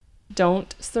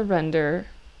don't surrender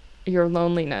your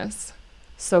loneliness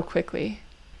so quickly.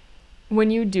 When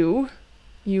you do,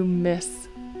 you miss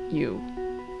you.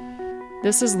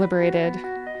 This is Liberated.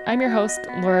 I'm your host,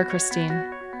 Laura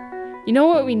Christine. You know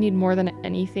what we need more than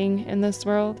anything in this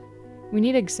world? We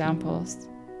need examples.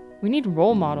 We need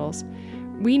role models.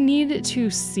 We need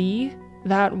to see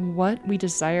that what we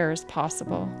desire is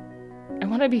possible. I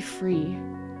want to be free.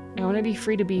 I want to be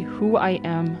free to be who I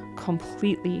am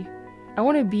completely. I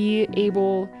want to be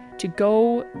able to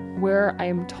go where I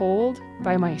am told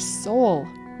by my soul,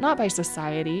 not by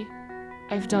society.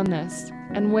 I've done this.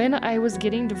 And when I was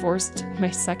getting divorced my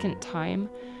second time,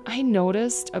 I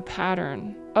noticed a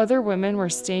pattern. Other women were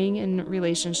staying in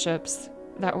relationships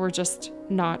that were just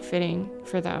not fitting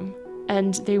for them.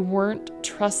 And they weren't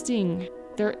trusting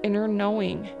their inner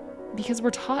knowing because we're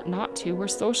taught not to. We're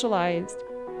socialized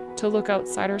to look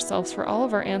outside ourselves for all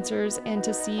of our answers and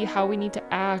to see how we need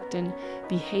to act and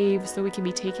behave so we can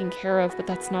be taken care of, but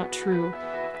that's not true.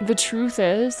 The truth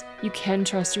is, you can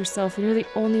trust yourself and you're the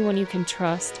only one you can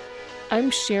trust. I'm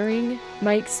sharing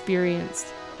my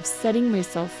experience of setting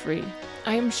myself free.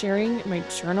 I am sharing my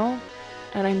journal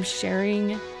and I'm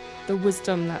sharing the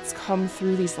wisdom that's come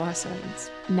through these lessons.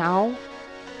 Now,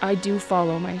 I do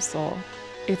follow my soul.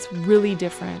 It's really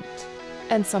different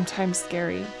and sometimes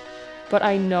scary, but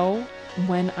I know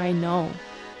when I know,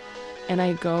 and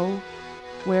I go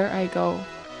where I go.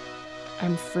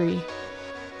 I'm free.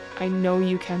 I know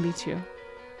you can be too.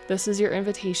 This is your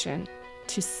invitation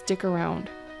to stick around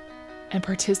and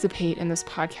participate in this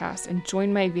podcast and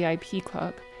join my VIP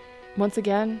club. Once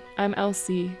again, I'm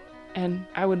Elsie, and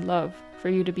I would love for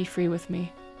you to be free with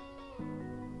me.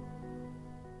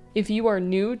 If you are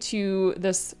new to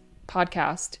this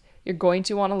podcast, you're going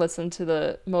to want to listen to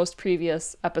the most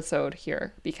previous episode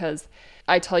here because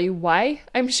I tell you why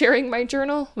I'm sharing my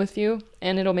journal with you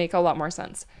and it'll make a lot more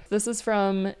sense. This is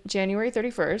from January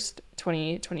 31st,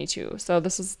 2022. So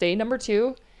this is day number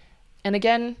 2. And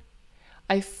again,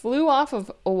 I flew off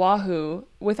of Oahu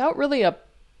without really a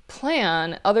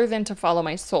plan other than to follow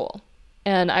my soul.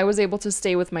 And I was able to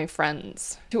stay with my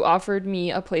friends who offered me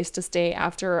a place to stay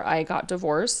after I got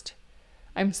divorced.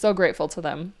 I'm so grateful to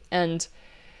them. And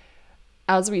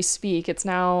as we speak, it's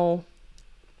now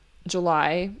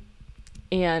July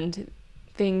and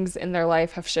things in their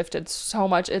life have shifted so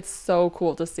much. It's so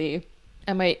cool to see.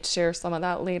 I might share some of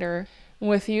that later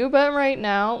with you, but right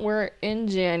now we're in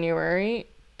January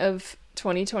of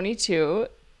 2022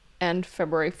 and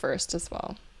February 1st as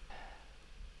well.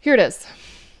 Here it is.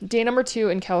 Day number 2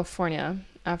 in California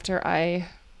after I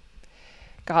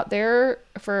got there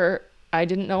for I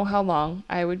didn't know how long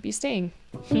I would be staying.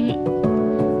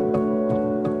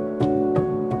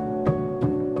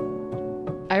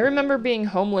 I remember being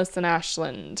homeless in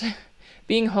Ashland.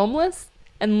 Being homeless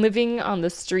and living on the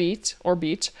street or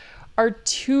beach are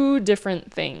two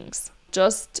different things.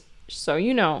 Just so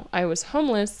you know, I was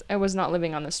homeless. I was not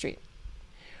living on the street.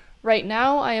 Right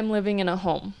now, I am living in a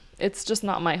home. It's just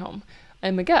not my home.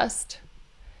 I'm a guest.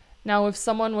 Now, if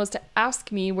someone was to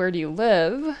ask me, where do you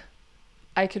live?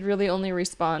 I could really only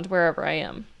respond wherever I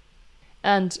am.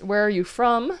 And where are you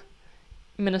from?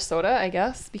 Minnesota, I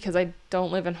guess, because I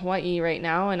don't live in Hawaii right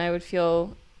now and I would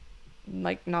feel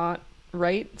like not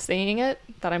right saying it,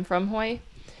 that I'm from Hawaii.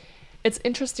 It's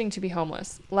interesting to be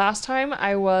homeless. Last time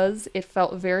I was, it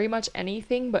felt very much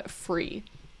anything but free.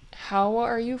 How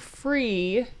are you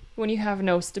free when you have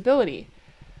no stability?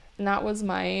 And that was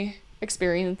my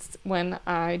experience when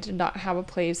I did not have a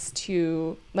place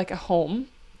to, like a home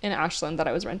in Ashland that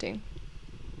I was renting.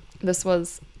 This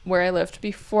was where I lived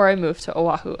before I moved to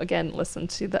Oahu. Again, listen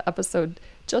to the episode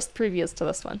just previous to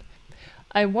this one.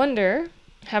 I wonder,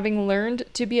 having learned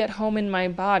to be at home in my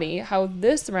body, how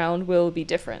this round will be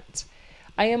different.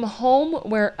 I am home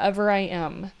wherever I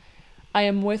am. I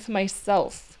am with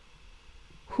myself,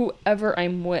 whoever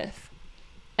I'm with.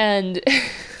 And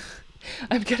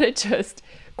I'm going to just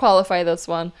qualify this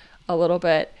one a little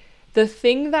bit. The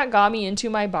thing that got me into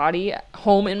my body,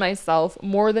 home in myself,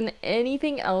 more than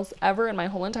anything else ever in my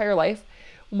whole entire life,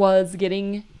 was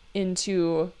getting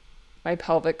into my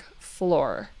pelvic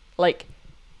floor. Like,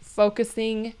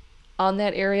 focusing on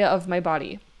that area of my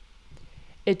body.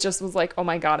 It just was like, oh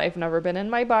my God, I've never been in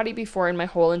my body before in my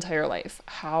whole entire life.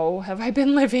 How have I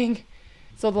been living?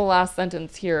 So the last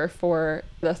sentence here for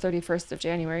the 31st of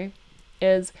January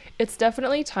is, it's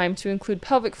definitely time to include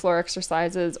pelvic floor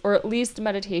exercises or at least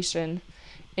meditation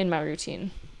in my routine.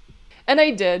 And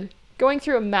I did. Going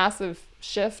through a massive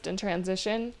shift and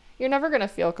transition, you're never going to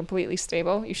feel completely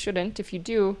stable. You shouldn't. If you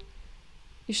do,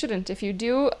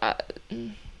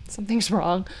 something's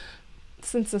wrong.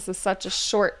 Since this is such a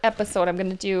short episode, I'm going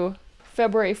to do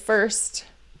February 1st,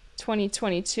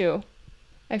 2022.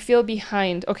 I feel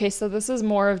behind. Okay, so this is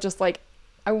more of just like,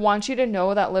 I want you to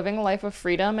know that living a life of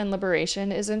freedom and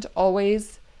liberation isn't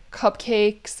always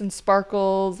cupcakes and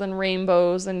sparkles and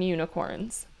rainbows and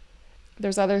unicorns.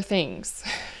 There's other things.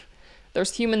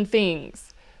 There's human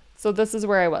things. So this is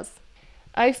where I was.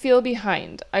 I feel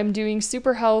behind. I'm doing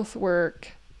super health work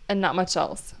and not much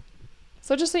else.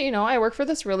 So just so you know, I work for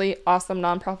this really awesome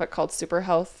nonprofit called Super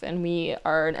Health, and we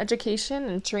are an education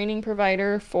and training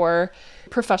provider for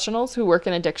professionals who work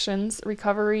in addictions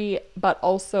recovery, but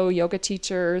also yoga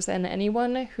teachers and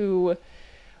anyone who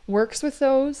works with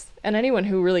those, and anyone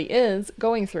who really is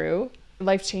going through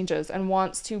life changes and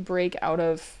wants to break out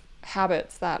of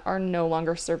habits that are no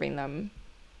longer serving them.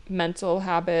 Mental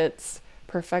habits,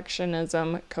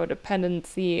 perfectionism,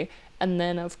 codependency, and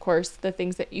then, of course, the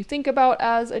things that you think about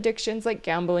as addictions like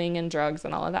gambling and drugs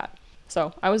and all of that.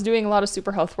 So I was doing a lot of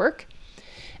super health work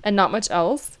and not much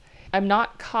else. I'm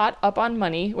not caught up on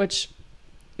money, which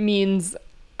means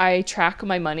I track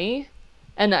my money,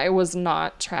 and I was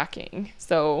not tracking.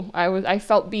 So I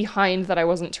felt behind that I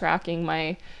wasn't tracking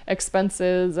my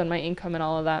expenses and my income and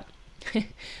all of that.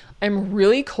 I'm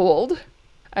really cold.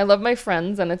 I love my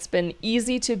friends, and it's been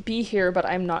easy to be here, but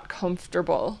I'm not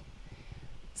comfortable.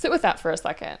 Sit with that for a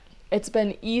second. It's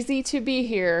been easy to be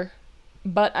here,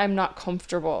 but I'm not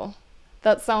comfortable.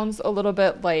 That sounds a little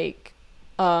bit like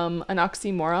an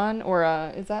oxymoron, or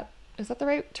is that the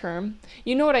right term?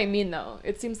 You know what I mean, though.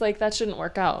 It seems like that shouldn't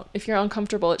work out. If you're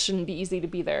uncomfortable, it shouldn't be easy to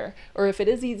be there. Or if it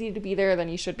is easy to be there, then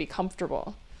you should be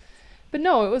comfortable. But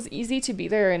no, it was easy to be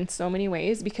there in so many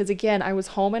ways because, again, I was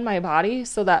home in my body,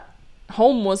 so that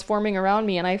home was forming around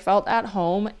me, and I felt at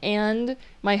home, and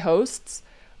my hosts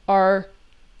are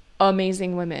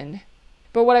amazing women.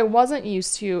 But what I wasn't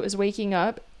used to is waking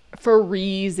up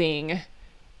freezing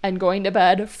and going to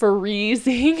bed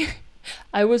freezing.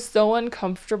 I was so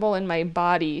uncomfortable in my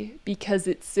body because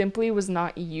it simply was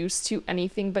not used to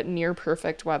anything but near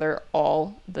perfect weather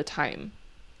all the time.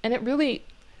 And it really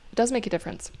does make a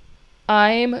difference.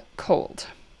 I'm cold.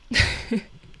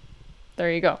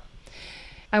 There you go.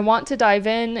 I want to dive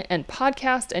in and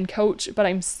podcast and coach, but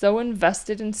I'm so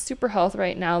invested in super health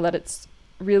right now that it's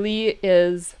really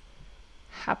is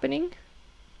happening.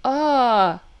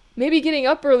 Maybe getting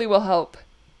up early will help.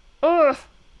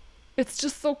 It's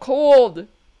just so cold.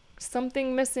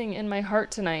 Something missing in my heart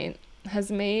tonight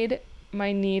has made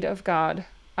my need of God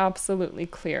absolutely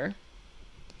clear.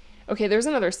 Okay, there's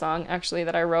another song actually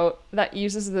that I wrote that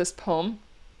uses this poem.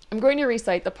 I'm going to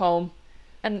recite the poem,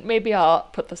 and maybe I'll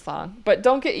put the song, but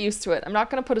don't get used to it. I'm not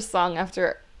going to put a song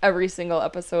after every single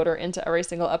episode or into every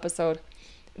single episode.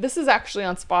 This is actually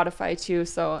on Spotify too,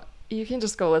 so you can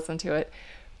just go listen to it.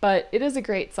 But it is a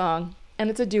great song, and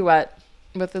it's a duet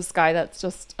with this guy that's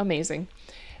just amazing.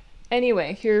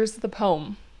 Anyway, here's the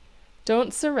poem.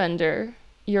 Don't surrender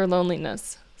your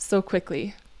loneliness so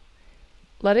quickly.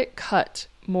 Let it cut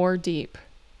more deep.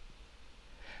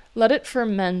 Let it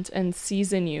ferment and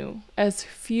season you as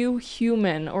few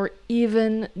human or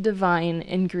even divine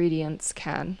ingredients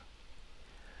can.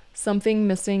 Something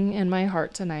missing in my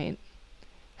heart tonight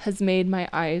has made my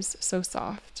eyes so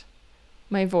soft,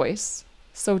 my voice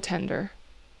so tender,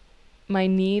 my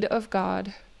need of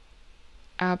God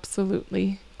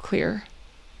absolutely clear.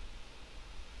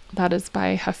 That is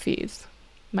by Hafiz,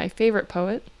 my favorite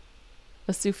poet,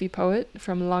 a Sufi poet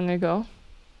from long ago.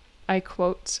 I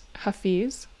quote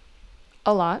Hafiz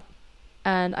a lot,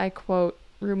 and I quote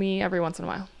Rumi every once in a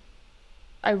while.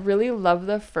 I really love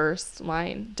the first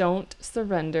line. Don't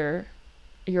surrender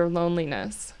your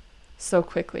loneliness so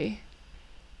quickly.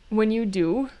 When you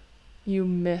do, you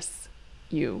miss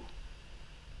you.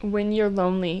 When you're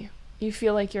lonely, you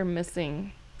feel like you're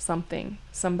missing something,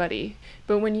 somebody.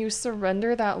 But when you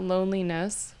surrender that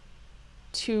loneliness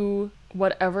to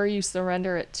whatever you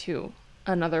surrender it to,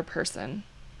 another person.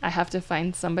 I have to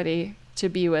find somebody to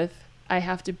be with. I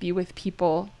have to be with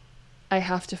people. I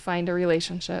have to find a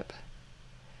relationship.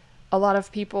 A lot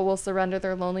of people will surrender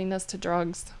their loneliness to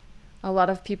drugs. A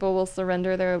lot of people will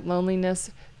surrender their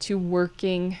loneliness to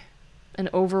working and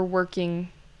overworking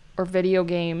or video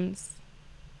games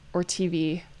or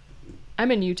TV.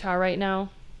 I'm in Utah right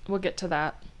now. We'll get to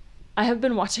that. I have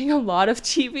been watching a lot of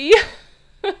TV,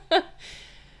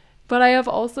 but I have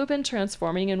also been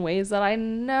transforming in ways that I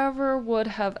never would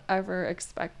have ever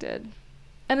expected.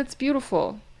 And it's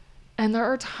beautiful. And there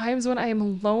are times when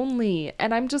I'm lonely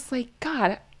and I'm just like,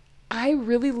 God, I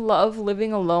really love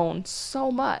living alone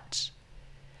so much,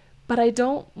 but I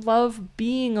don't love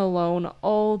being alone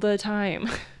all the time.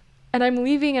 And I'm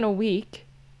leaving in a week,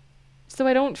 so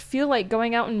I don't feel like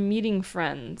going out and meeting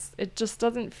friends. It just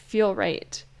doesn't feel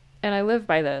right. And I live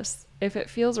by this. If it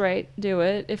feels right, do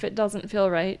it. If it doesn't feel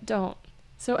right, don't.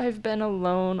 So I've been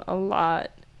alone a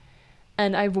lot.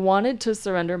 And I've wanted to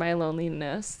surrender my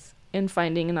loneliness in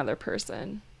finding another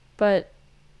person. But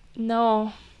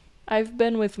no, I've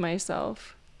been with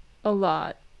myself a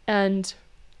lot. And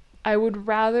I would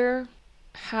rather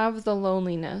have the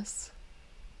loneliness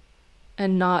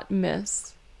and not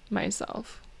miss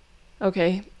myself.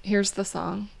 Okay, here's the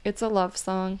song. It's a love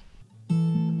song.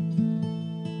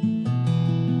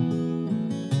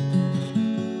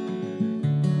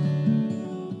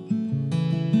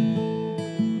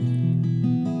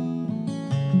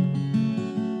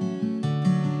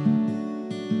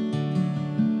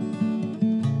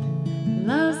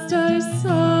 Last I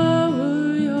saw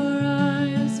were your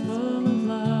eyes full of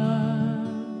love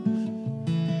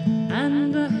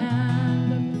and a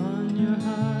hand upon your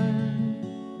heart.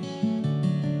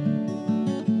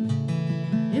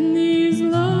 In these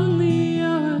lonely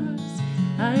hours,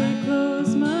 I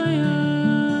close my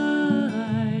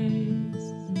eyes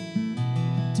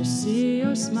to see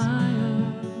your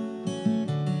smile.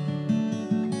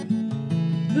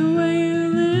 The way you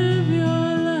live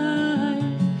your life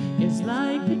is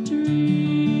like a dream,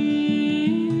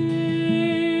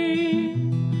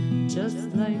 just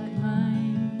like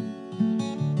mine.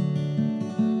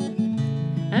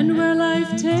 And where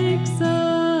life takes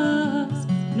us,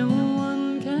 no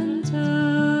one can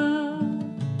tell.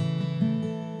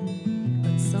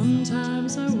 But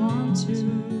sometimes I want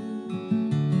to.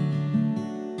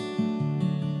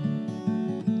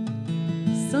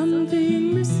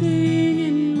 Something missing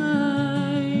in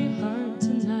my heart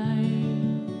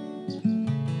tonight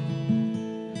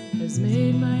has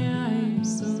made my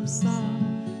eyes so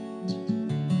soft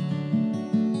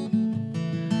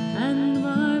and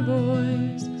my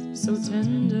voice so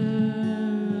tender.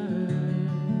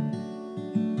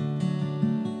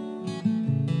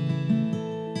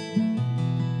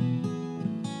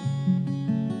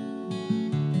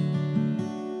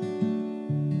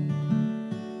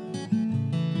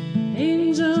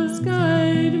 Angels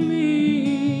guide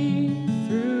me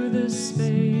through this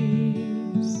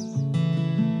space.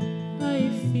 I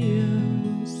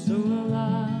feel so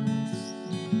lost.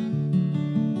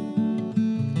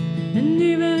 And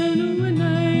even when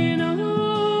I know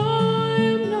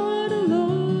I'm not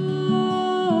alone,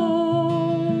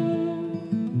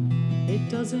 it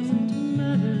doesn't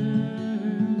matter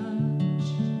much.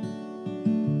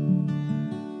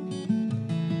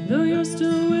 Though you're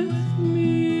still with me,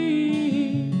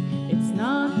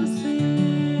 not the same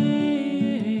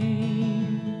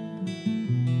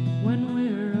when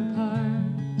we're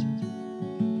apart.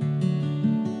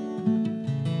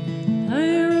 I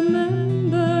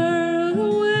remember the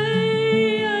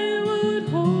way I would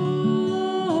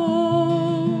hold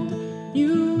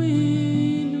you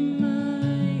in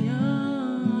my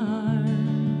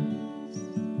arms.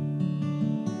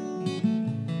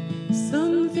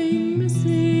 Something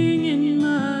missing in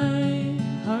my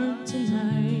heart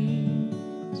tonight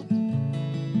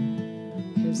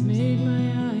has made my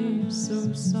eyes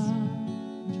so soft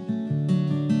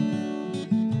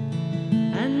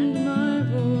and my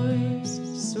voice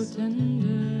so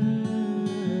tender.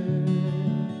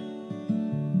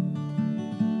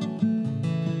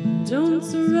 Don't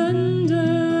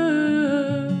surrender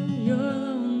your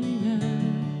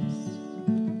loneliness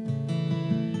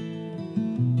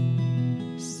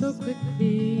so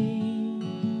quickly.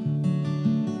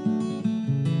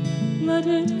 Let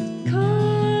it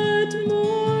cut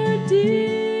more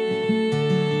deep,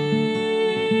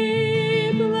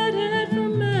 let it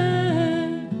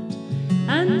ferment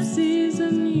and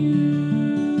season you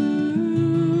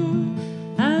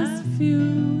as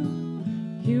few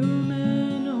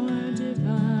human or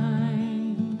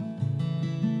divine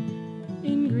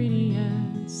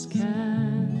ingredients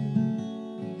can.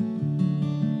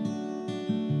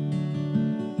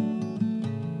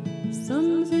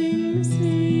 Something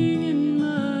missing in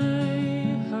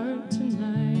my heart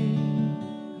tonight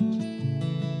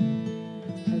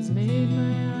has made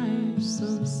my eyes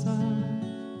so soft,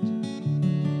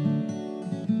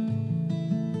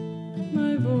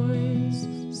 my voice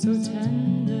so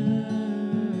tender,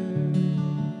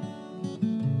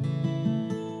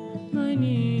 my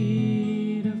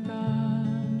need of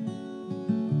God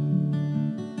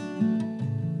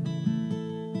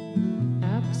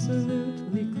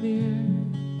absolutely clear.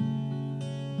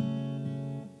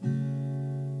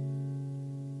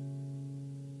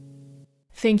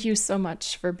 Thank you so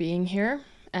much for being here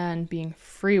and being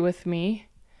free with me.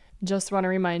 Just want to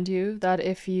remind you that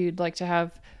if you'd like to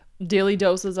have daily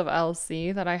doses of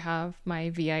LC that I have my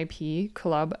VIP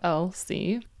Club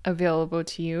LC available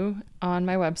to you on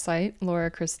my website,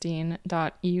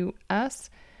 laurachristine.us.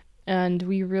 And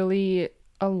we really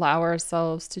allow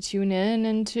ourselves to tune in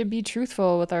and to be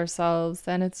truthful with ourselves.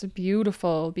 And it's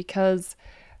beautiful because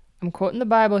I'm quoting the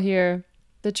Bible here,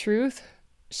 the truth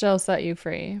shall set you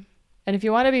free. And if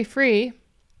you want to be free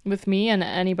with me and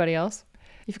anybody else,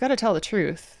 you've got to tell the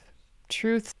truth.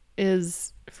 Truth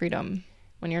is freedom.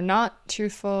 When you're not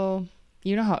truthful,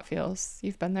 you know how it feels.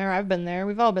 You've been there, I've been there,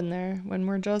 we've all been there. When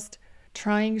we're just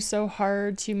trying so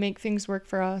hard to make things work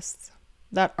for us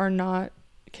that are not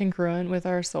congruent with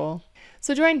our soul.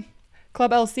 So join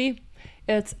Club LC.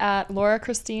 It's at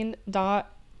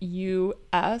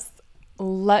laurachristine.us.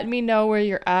 Let me know where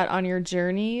you're at on your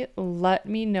journey. Let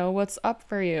me know what's up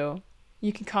for you.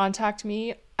 You can contact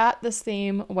me at the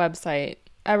same website.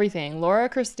 Everything,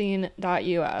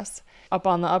 laurachristine.us. Up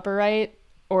on the upper right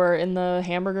or in the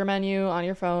hamburger menu on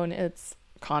your phone, it's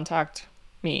contact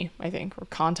me, I think, or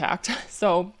contact.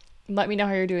 So let me know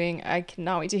how you're doing. I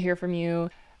cannot wait to hear from you.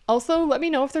 Also, let me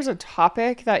know if there's a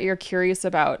topic that you're curious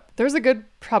about. There's a good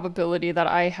probability that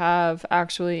I have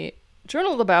actually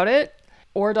journaled about it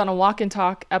or done a walk and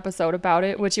talk episode about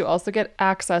it, which you also get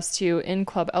access to in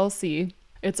Club LC.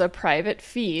 It's a private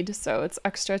feed, so it's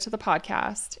extra to the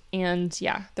podcast. And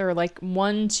yeah, they're like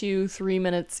 1 to 3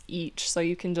 minutes each. So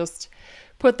you can just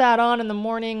put that on in the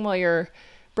morning while you're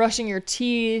brushing your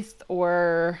teeth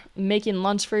or making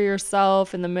lunch for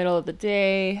yourself in the middle of the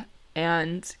day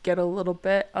and get a little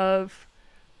bit of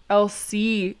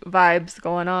LC vibes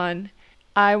going on.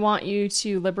 I want you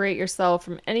to liberate yourself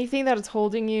from anything that is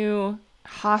holding you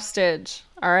hostage,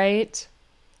 all right?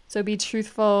 So be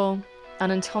truthful.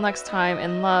 And until next time,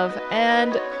 in love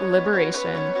and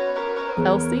liberation,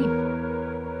 LC.